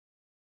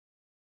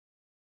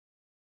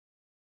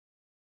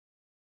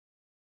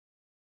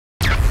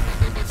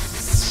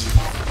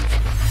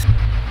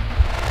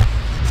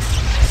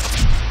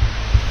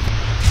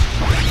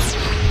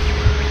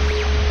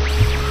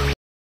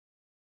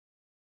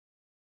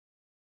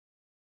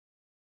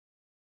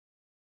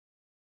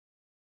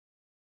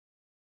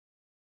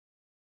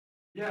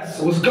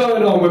Yes, what's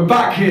going on? We're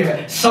back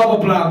here, Summer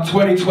Blam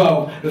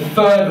 2012, the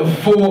third of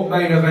 4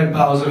 main event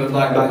battles of the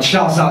night, man.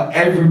 Shouts out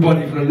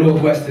everybody from the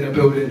Northwest in the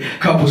building,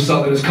 couple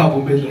Southerners,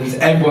 couple Midlands,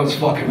 everyone's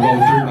fucking rolled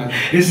through, man.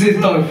 This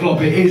is Don't Flop,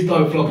 it is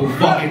Don't Flop all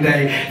fucking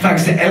day.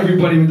 Thanks to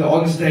everybody with the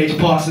on-stage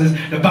passes,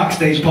 the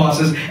backstage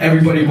passes,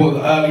 everybody who bought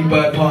the early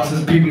bird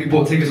passes, people who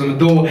bought tickets on the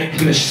door. It's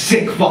been a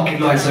sick fucking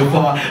night so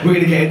far. We're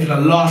gonna get into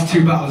the last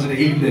 2 battles of the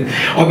evening.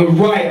 On the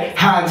right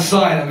hand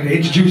side, I'm gonna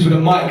introduce with a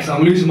mic because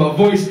I'm losing my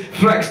voice.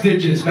 Flex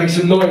Digits, make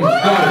some noise, go!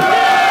 Yeah,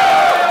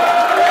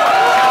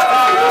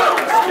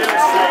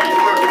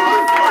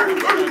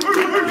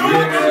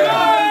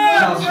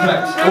 shouts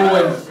Flex,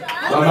 always.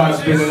 My man's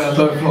been in that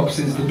Don't Flop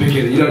since the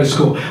beginning, you know the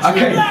score.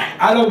 Okay,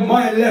 and on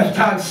my left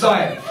hand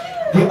side,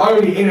 the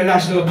only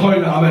international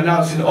opponent I'm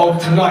announcing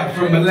of tonight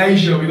from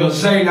Malaysia, we got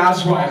ZAIN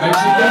AZRAI, make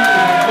some noise,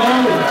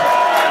 go!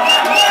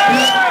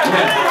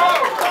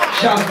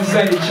 Shouts to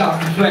ZAIN,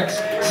 shouts to Flex.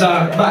 It's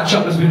a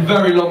matchup that's been a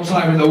very long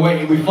time in the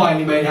waiting. We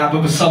finally made it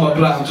happen for Summer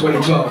Blam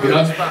 2012, you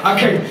know?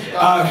 Okay,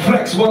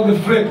 Flex won the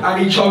flip and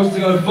he chose to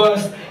go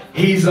first.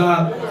 He's so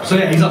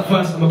yeah, he's up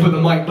first. I'm gonna put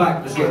the mic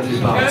back. Let's get into his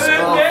battle.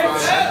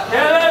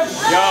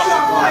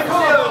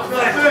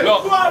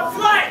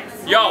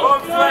 Yo.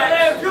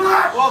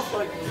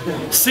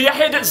 See, I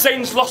hear that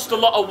Zayn's lost a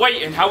lot of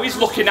weight and how he's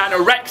looking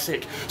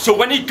anorexic. So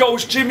when he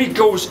goes gym, he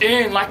goes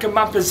in like a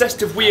man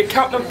possessed. If we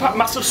account them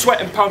massive sweat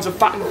and pounds of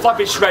fat and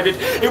flabby shredded,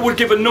 it would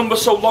give a number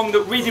so long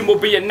that reading will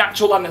be a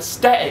natural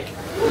anaesthetic.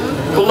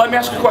 But let me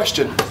ask you a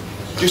question.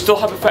 Do you still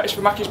have a fetish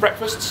for Mackey's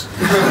breakfasts?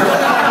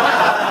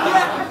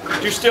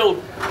 Do you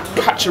still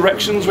catch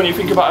erections when you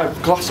think about a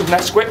glass of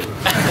Nesquik?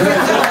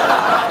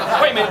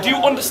 Wait a minute, do you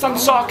understand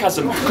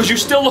sarcasm? Because you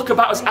still look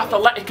about as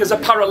athletic as a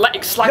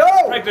paralytic slightly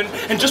pregnant,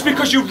 and just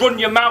because you run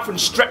your mouth and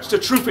stretch the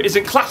truth, it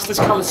isn't classed as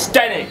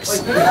calisthenics.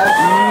 So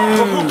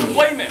who can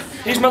blame him?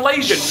 He's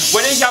Malaysian,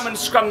 when he yam and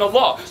scran a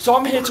lot, so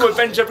I'm here to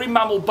avenge every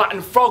mammal, bat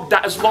and frog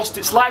that has lost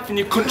its life in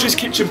your country's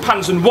kitchen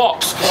pans and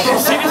woks.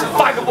 See, this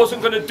faggot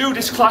wasn't going to do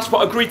this clash,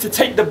 but agreed to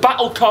take the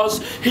battle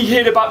cause he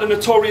heard about the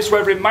notorious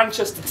weather in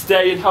Manchester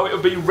today and how it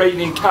would be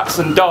raining cats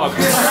and dogs.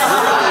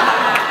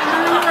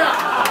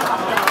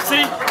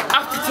 See,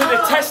 after to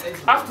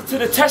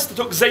the test, I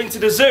took Zayn to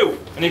the zoo,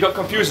 and he got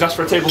confused and asked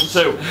for a table for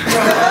 2.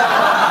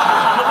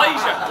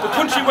 Malaysia, the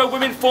country where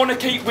women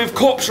fornicate with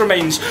corpse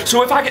remains.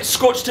 So if I get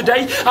scorched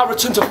today, I'll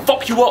return to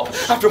fuck you up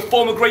after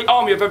form a great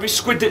army of every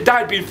squid that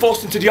died being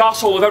forced into the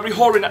arsehole of every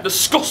whore in that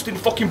disgusting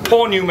fucking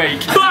porn you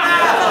make.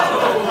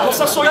 Plus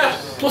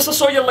I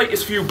saw your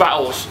latest few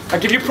battles. I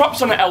give you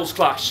props on the L's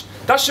clash.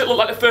 That shit looked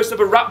like the first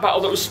ever rap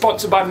battle that was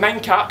sponsored by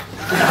Mencap.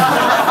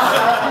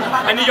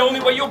 And the only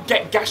way you'll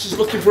get gash is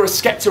looking for a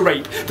skector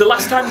rape. The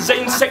last time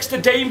Zayn sexed a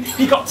dame,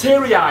 he got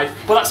teary-eyed.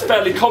 But that's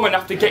fairly common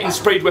after getting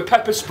sprayed with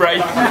pepper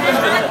spray.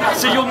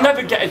 So you'll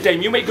never get a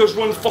dame. You make girls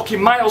run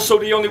fucking miles, so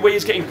the only way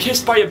he's getting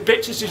kissed by a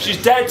bitch is if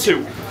she's dared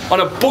to. On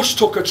a bush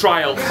tucker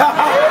trial.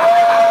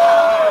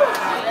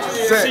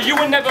 So you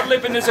were never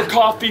living as a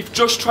car thief,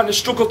 just trying to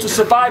struggle to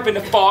survive in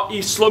a Far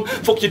East slum.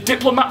 Fuck your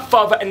diplomat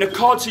father and the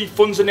cards he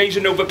funds an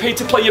Asian overpaid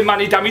to play your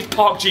Manny Damage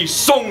Park G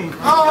song.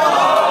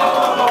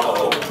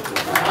 Oh!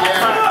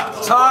 Yeah.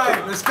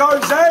 Time, let's go,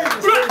 Zayn!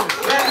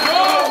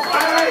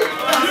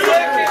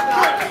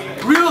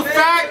 Real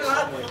fact,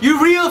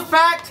 real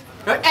fact,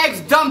 your ex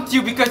dumped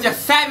you because you're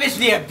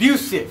savagely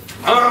abusive.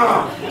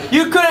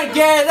 You couldn't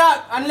get it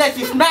up unless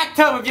you smacked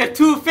her with your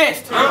 2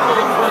 fists. You're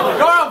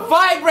a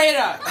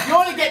vibrator. You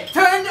only get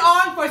turned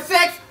on for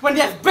sex when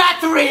there's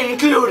battery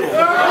included.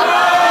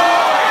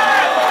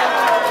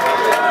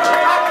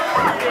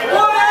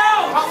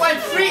 But when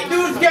street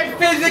dudes get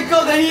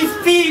physical, then he's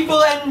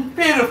feeble and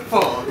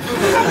pitiful.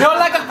 You're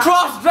like a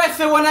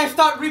cross-dresser when I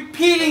start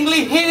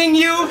repeatedly hitting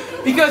you,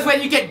 because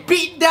when you get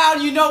beat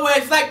down, you know what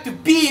it's like to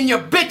be in your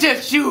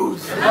bitch's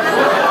shoes.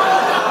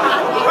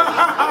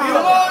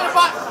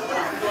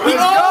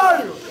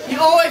 He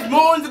always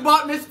moans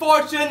about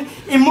misfortune,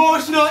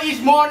 emotional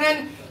each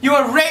morning. You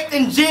were raped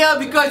in jail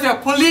because you're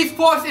a police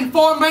force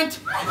informant.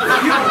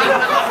 You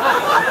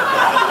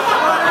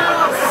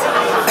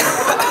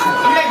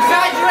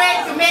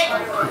exaggerate to make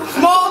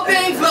small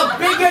things look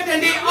bigger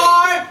than they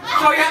are,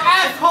 so your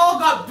asshole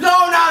got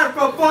blown out of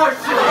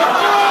proportion.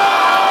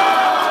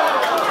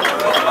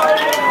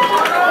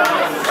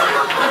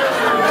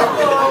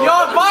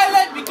 You're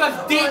violent because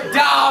deep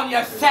down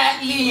you're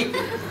sadly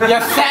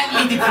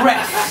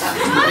depressed.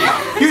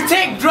 You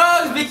take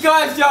drugs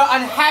because you're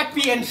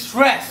unhappy and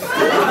stressed. Which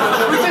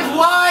is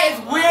why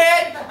it's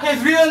weird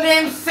his real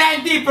name's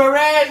Santi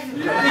Perez,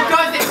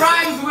 because it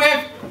rhymes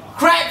with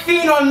crack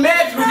fiend on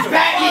meds who's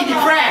badly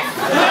depressed.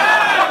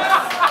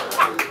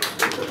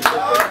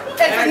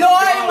 It's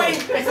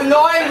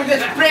annoying when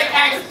this prick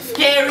acts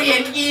scary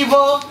and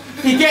evil.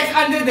 He gets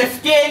under the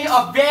skin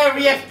of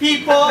various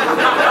people.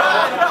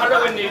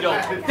 Heroin needle.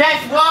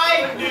 That's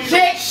why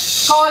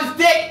chicks calls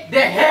dick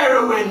the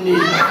heroin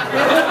needle.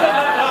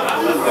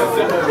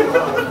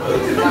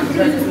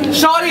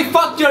 Shorty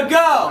fucked your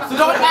girl, so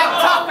don't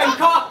act tough and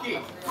cocky.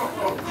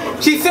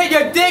 She said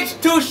your dick's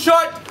too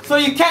short, so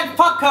you can't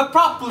fuck her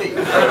properly.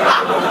 Your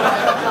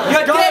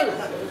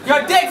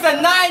dick's a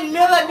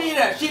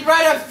 9mm. She'd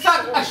rather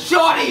suck a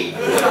shorty.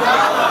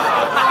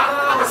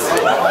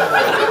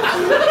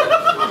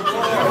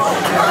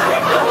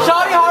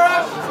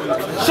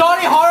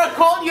 Shorty Horror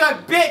called you a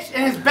bitch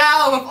in his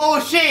battle with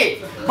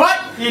O'Shea, but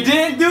he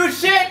didn't do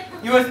shit.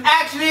 He was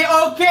actually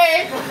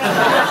okay.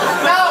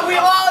 Now we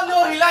all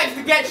know he likes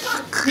to get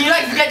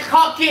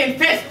cocky in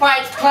fist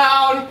fights,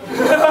 clown.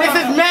 This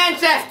is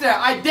Manchester.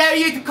 I dare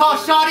you to call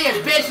Shorty a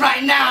bitch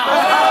right now.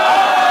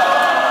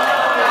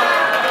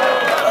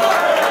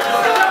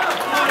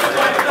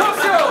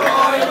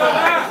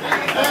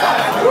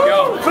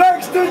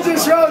 Flex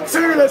Ninjas round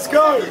 2, let's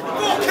go!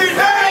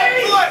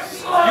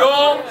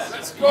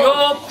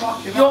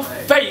 Your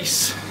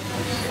face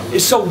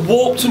is so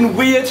warped and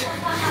weird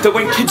that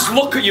when kids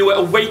look at you, it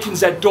awakens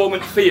their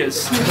dormant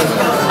fears.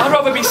 I'd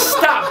rather be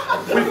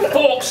stabbed with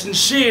forks and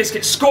shears,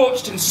 get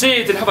scorched and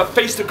seared, than have a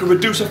face that could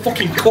reduce a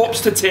fucking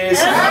corpse to tears.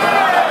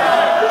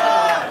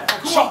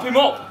 Chop him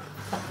up,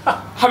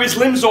 have his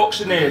limbs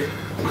auctioneered.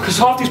 Because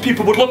half these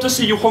people would love to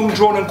see you hung,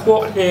 drawn and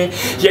quartered here.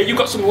 Yeah, you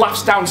got some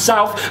laughs down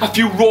south, a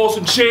few roars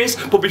and cheers,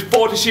 but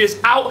before this year's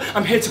out,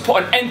 I'm here to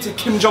put an end to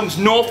Kim Jong's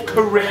North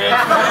Korea.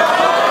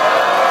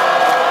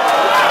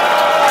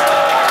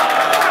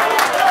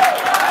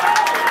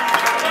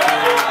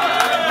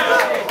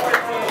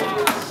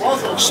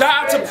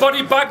 Shout out to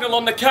Buddy Bagnall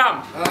on the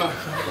cam.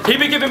 He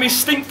be giving me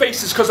stink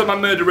faces because of my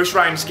murderous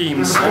rhyme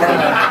schemes.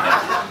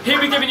 He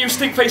be giving you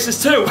stink faces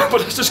too, but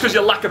that's just because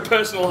you lack a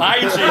personal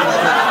hygiene.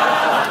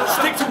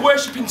 Stick to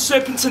worshipping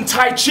serpents and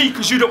Tai Chi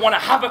because you don't want to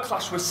have a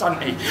clash with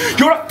Santi.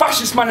 You're a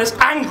fascist man that's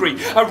angry,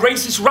 a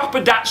racist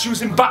rapper that's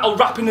using battle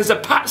rapping as a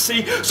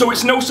patsy, so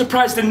it's no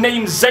surprise the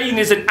name Zain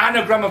is an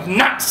anagram of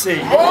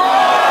Nazi.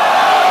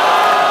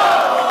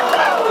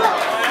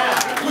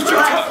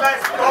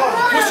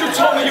 You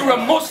told me you were a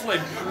Muslim,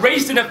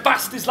 raised in a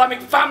vast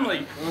Islamic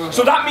family.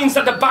 So that means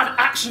that the bad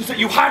actions that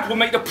you had will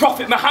make the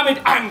Prophet Muhammad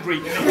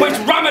angry. But it's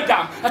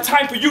Ramadan, a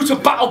time for you to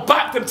battle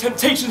back them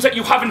temptations that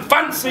you have in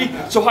fancy.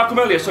 So how come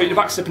earlier I saw you in the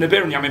back sipping a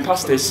beer and yamming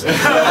pasties?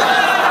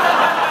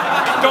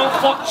 Don't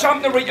fuck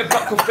champ the rate of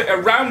buckle fit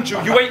around you.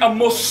 You ain't a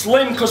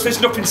Muslim because there's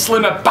nothing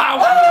slim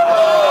about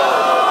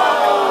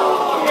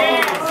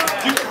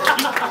you.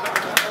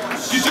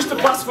 You're just a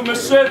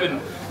blasphemous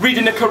servant.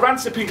 Reading the Quran,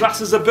 sipping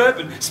glasses of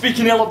bourbon,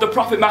 speaking ill of the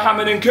Prophet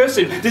Muhammad and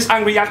cursing. This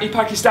angry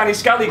anti-Pakistani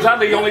scally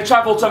gladly only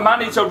travelled to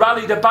Mani to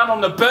rally the ban on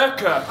the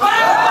burqa.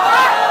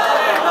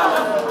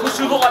 Plus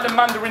you look like the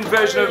Mandarin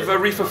version of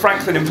Aretha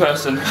Franklin in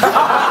person.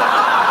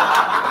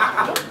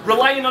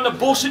 Relying on the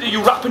bullshit that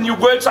you rap in your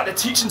words like the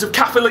teachings of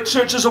Catholic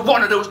churches are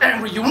one of those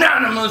angry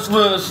unanimous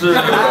verses.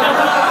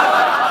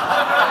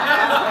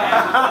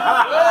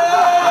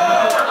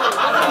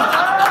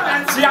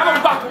 See, I'm a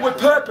rapper with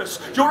purpose.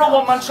 You're a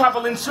one-man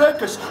travelling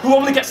circus who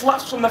only gets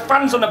laughs from the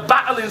fans on the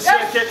battling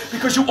circuit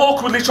because you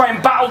awkwardly try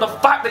and battle the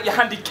fact that you're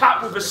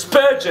handicapped with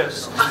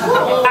Asperger's.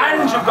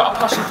 And you've got a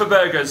passion for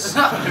burgers.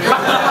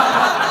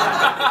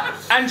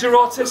 And you're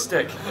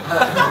autistic.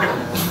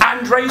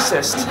 And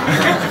racist.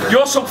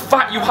 You're so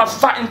fat you have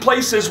fat in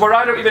places where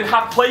I don't even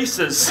have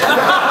places.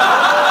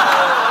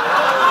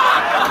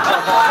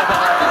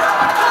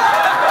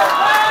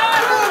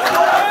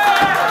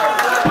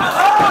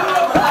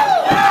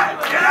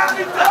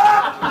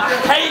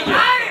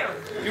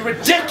 You're a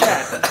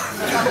dickhead!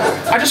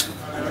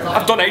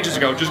 I've done ages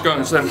ago, just go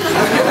and send.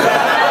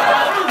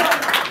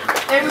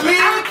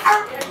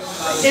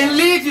 In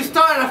Leeds, you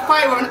started a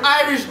fight with an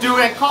Irish dude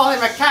and called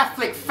him a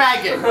Catholic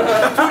faggot. To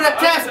the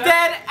test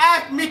then,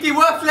 ask Mickey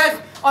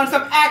Worthless on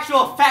some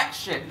actual fact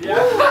shit.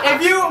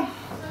 If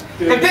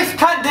this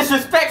cunt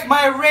disrespects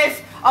my race,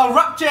 I'll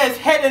rupture his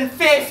head and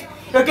face.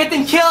 You're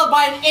getting killed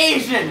by an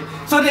Asian,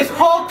 so this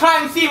whole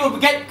crime scene will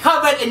get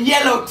covered in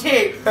yellow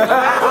tape.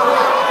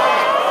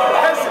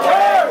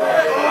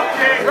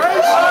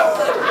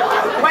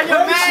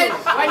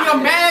 When your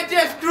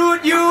manager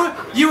screwed you,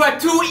 you were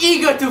too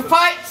eager to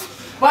fight.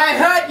 But I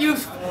heard you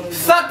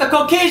sucked the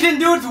Caucasian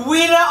dude's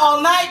wiener all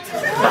night.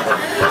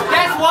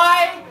 That's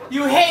why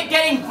you hate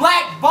getting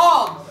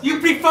blackballed. You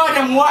prefer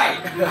them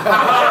white.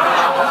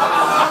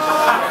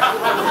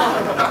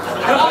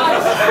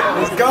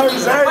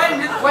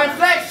 When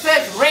Flex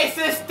says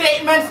racist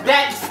statements,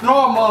 that's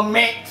normal,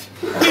 mate.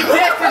 He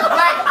dissed his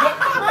black...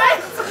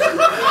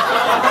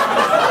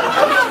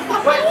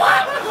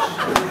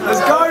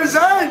 Let's go,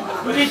 Zain!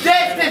 He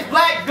dates this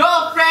black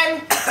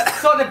girlfriend,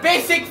 so the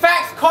basic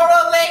facts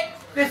correlate.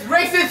 This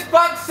racist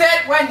fuck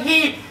said when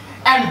he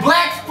and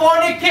blacks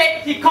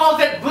fornicate, he calls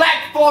it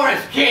Black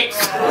Forest cake.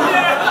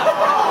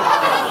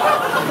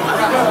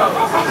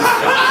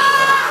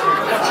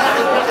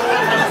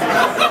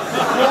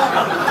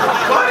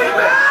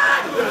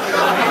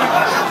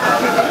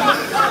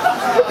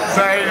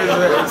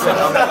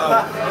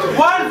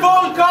 One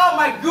phone call,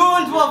 my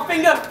goons will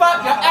finger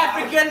fuck your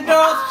African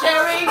girls,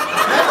 Cherry.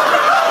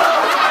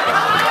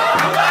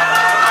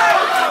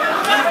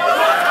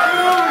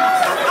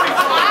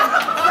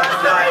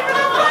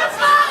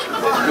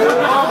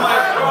 Oh my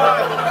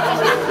God.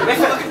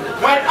 Listen,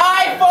 when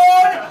I phone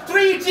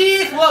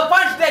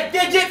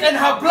than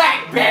her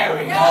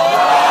BlackBerry.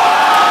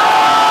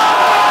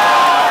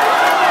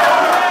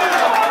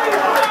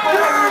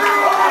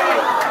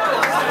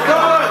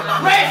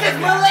 Racist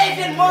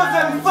Malaysian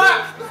Muslim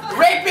fuck,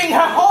 raping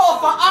her hole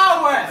for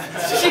hours.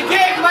 She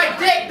gave my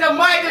dick the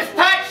Midas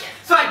touch,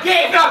 so I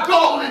gave her a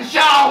golden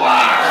shower.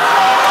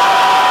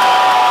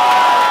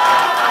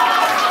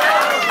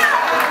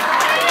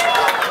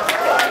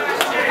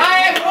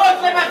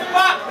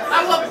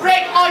 I will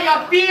break all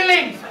your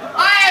feelings.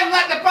 I am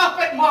like the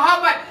Prophet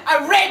Muhammad.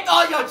 I raped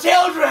all your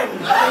children.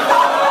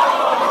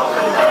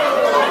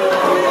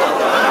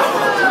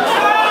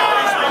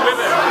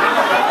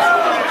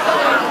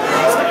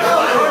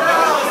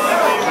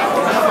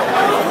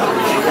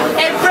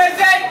 In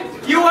prison,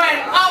 you were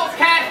an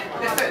outcast.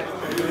 Listen,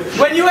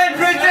 when you were in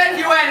prison,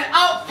 you were an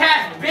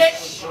outcast,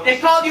 bitch. They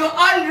called you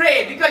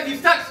Andre because you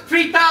sucked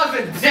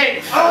 3,000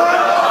 dicks.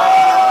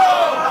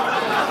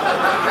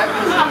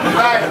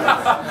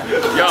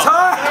 Yo.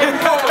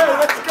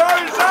 Let's go,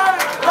 Zain!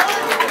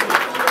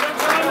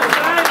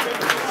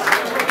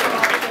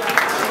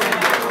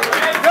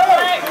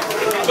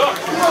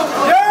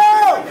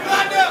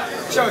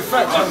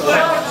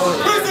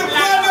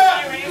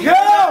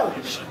 Yo!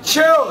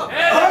 Chill!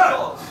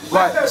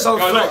 Right, so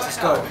flex, let's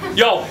go.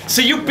 Yo,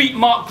 so you beat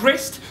Mark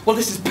Grist? Well,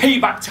 this is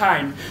payback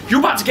time. You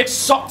about to get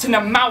socked in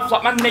the mouth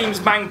like my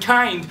name's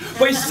Mankind.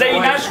 But it's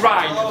ZAIN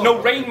AZRAI.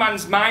 No Rain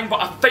Man's mine,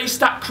 but a face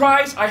that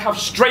cries, I have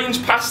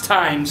strange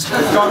pastimes. With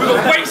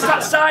a waist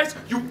that size,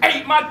 you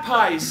ate mad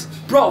pies.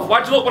 Bro,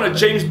 why'd you look one of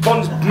James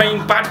Bond's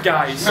main bad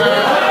guys?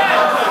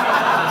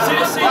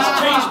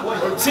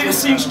 See, the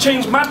scene's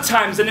changed mad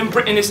times and in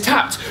Britain it's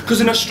tapped. Cause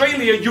in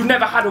Australia you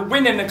never had a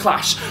win in the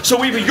clash.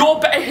 So either you're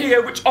better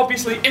here, which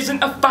obviously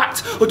isn't a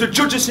fact, or the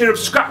judges here have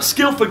scrapped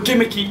skill for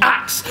gimmicky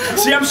acts.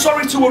 See, I'm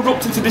sorry to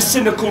erupt into this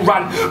cynical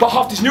rant, but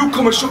half these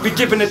newcomers should be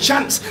given a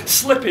chance.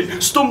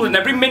 Slipping, stumbling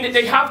every minute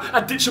they have,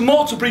 I ditch them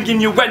all to bring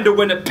innuendo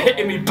and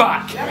epitome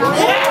back.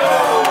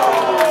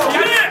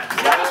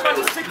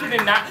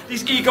 In that,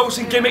 these egos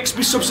and gimmicks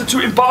be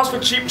substituting bars for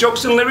cheap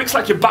jokes and lyrics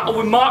like your battle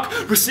with Mark.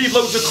 Receive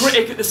loads of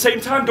critic at the same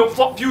time, don't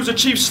flop views,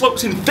 achieve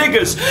slopes in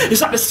figures.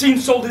 It's like the scene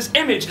sold his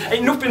image,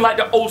 ain't nothing like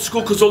the old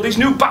school cause all these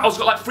new battles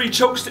got like 3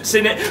 chokesticks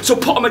in it. So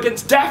put them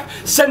against death,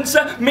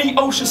 censor, me,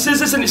 Ocean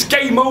Scissors and it's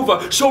game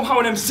over. Show them how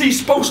an MC's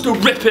supposed to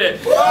rip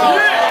it.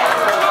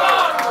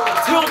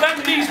 Till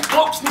then these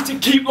blokes need to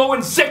keep low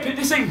and zip it.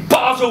 This ain't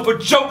bars over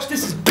jokes,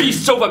 this is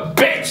beasts over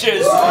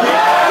bitches.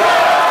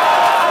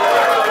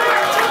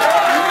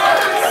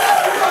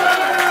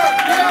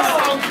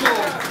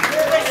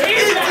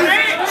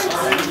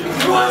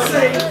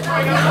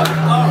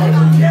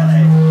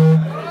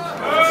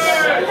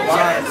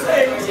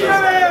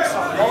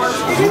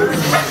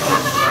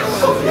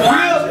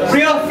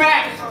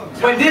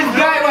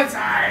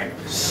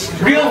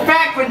 Real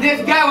fact, when this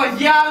guy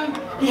was young,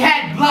 he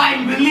had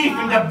blind belief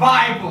in the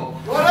Bible.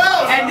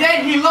 And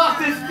then he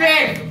lost his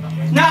faith.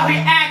 Now he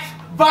acts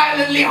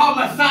violently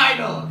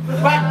homicidal.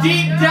 But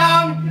deep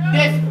down,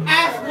 this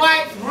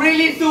asswipe's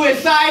really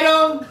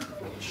suicidal.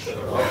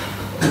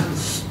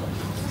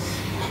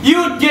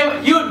 You'd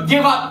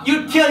give up,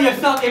 you'd kill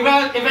yourself if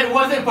it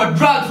wasn't for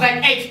drugs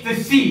like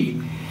ecstasy.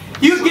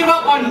 You'd give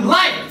up on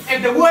life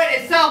if the word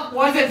itself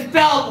wasn't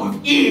spelled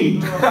with E.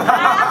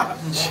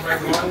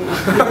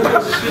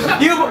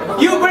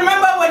 You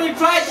remember when you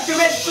tried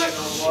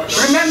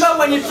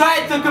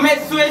to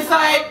commit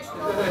suicide?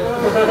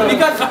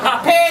 Because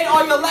pain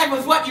all your life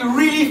was what you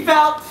really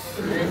felt.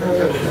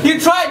 You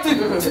tried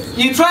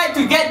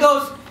to get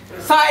those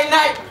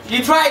cyanide,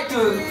 you tried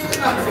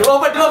to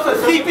overdose on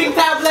sleeping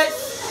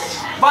tablets.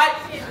 But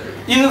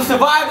you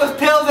survived those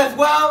pills as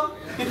well.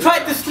 You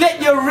tried to slit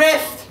your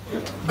wrist,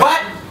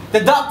 but the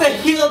doctor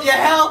healed your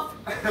health.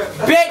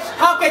 Bitch,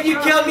 how can you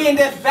kill me in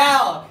this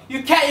battle?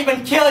 You can't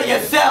even kill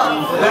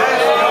yourself.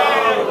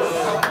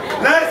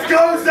 Let's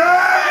go,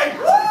 Zain!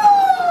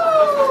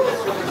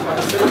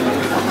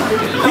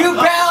 You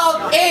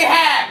battled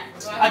Ahab,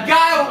 a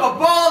guy with a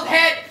bald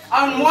head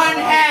on one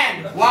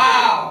hand.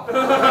 Wow.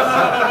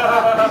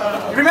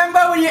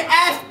 Remember when you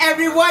asked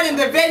everyone in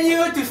the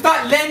venue to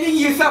start lending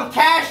you some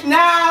cash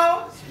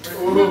now?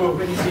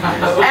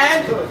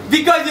 And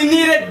because you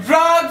needed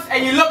drugs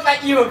and you looked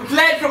like you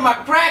fled from a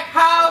crack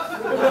house,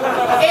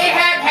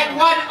 Ahab had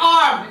one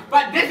arm,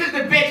 but this is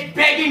the bitch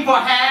begging for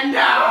handouts.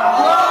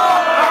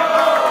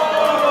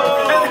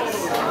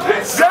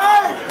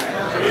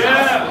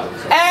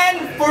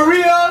 And for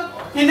real,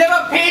 he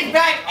never paid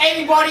back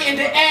anybody in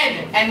the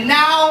end, and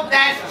now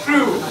that's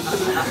true.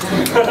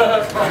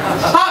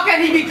 How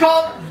can he be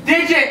called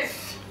digits?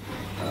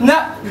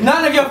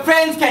 None of your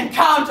friends can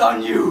count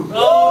on you.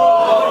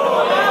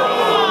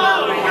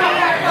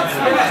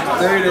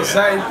 Dude, it's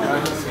Zain.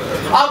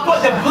 I'll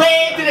put the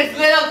blade to this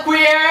little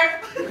queer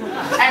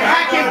and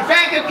hack his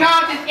bank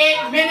account in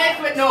 8 minutes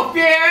with no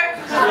fear.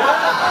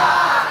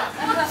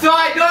 So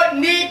I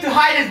don't need to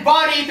hide his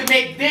body to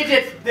make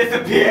digits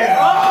disappear.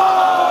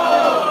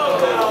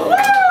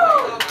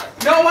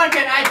 No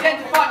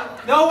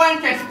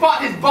one can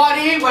spot his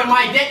body when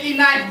my deadly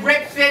knife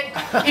rips it.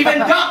 Even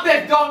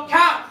doctors don't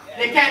count.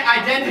 they can't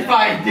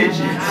identify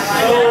digits.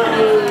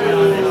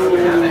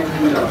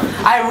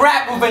 I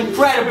rap with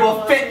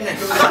incredible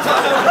fitness.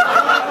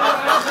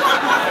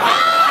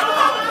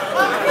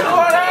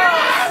 What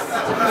else?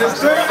 Let's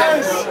do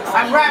this.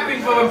 I'm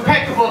rapping with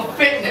impeccable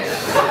fitness.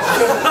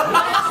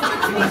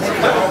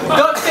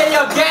 Don't say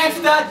you're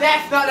gangster,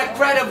 that's not a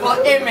credible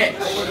image.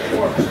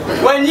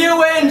 When you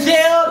were in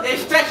jail, they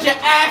stretch your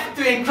ass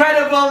to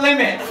incredible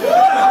limits.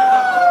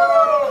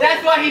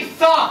 That's why he's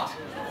soft.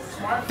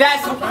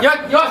 That's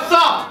you're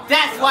soft.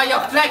 That's why you're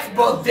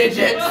flexible,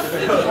 digits.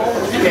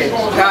 Okay,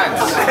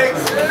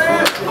 thanks.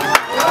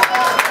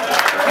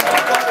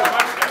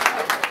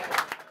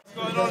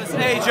 This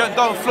agent,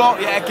 don't flop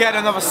yet again,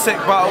 another sick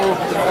battle.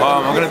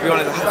 I'm gonna be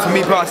honest, for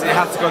me personally, it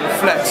had to go to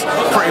flex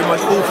pretty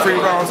much all 3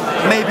 rounds.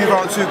 Maybe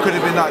round 2 could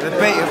have been like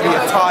debatably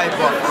a tie,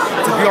 but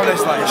to be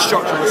honest, like his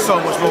structure was so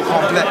much more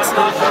complex.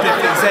 I did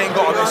think Zain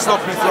got a bit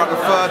sloppy throughout the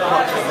 3rd,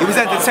 but he was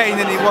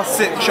entertaining, he was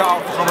sick. Shout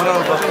out for coming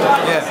over.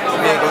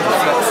 Yeah, goes to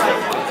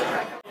flex.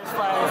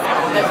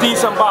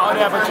 Decent battle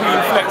there between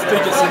Flex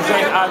Digits and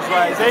ZAIN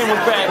AZRAI. Zain was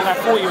better than I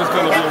thought he was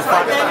going to be, in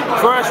fact.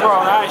 First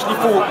round, I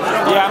actually thought,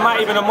 yeah, I might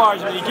even have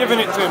marginally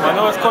given it to him. I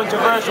know it's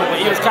controversial, but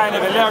he was kind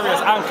of hilarious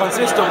and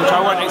consistent, which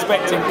I wasn't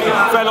expecting.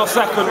 Fell off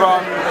 2nd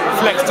round,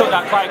 Flex took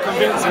that quite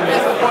convincingly,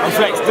 and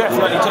Flex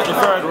definitely took the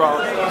 3rd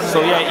round.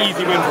 So yeah,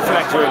 easy win for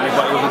Flex really,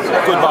 but it was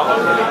a good battle.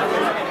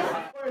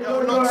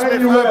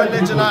 Smith, Urban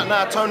Legend out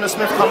now, Tona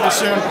Smith coming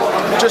soon.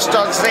 Just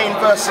done Zain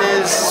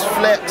versus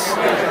Flex.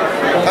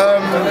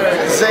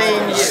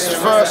 Zain's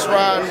first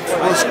round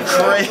was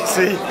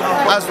crazy,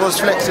 as was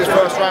Flex's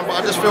first round, but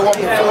I just feel on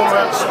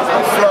performance,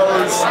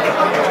 flows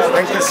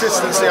and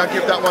consistency, I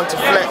give that one to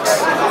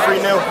Flex.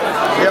 3-0.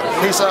 Yep,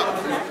 peace out.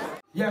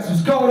 Yes,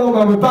 what's going on,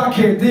 man? We're back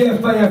here,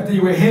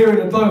 DFAFD. We're here in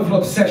the Don't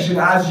Flop session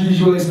as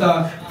usual. It's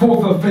the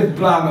 4th or 5th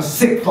Blam, a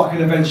sick fucking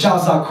event.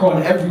 Shouts out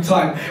Cron every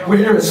time. We're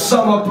here at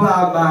Summer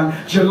Blam, man.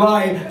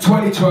 July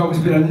 2012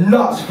 has been a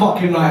nuts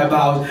fucking night of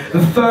ours. The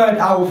 3rd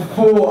out of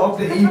 4 of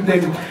the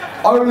evening.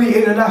 Only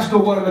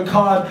international one on the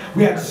card.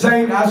 We had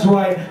ZAIN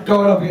AZRAI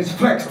going up against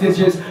Flex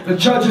Digits. The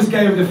judges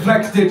gave the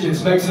Flex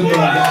Digits. Make some noise.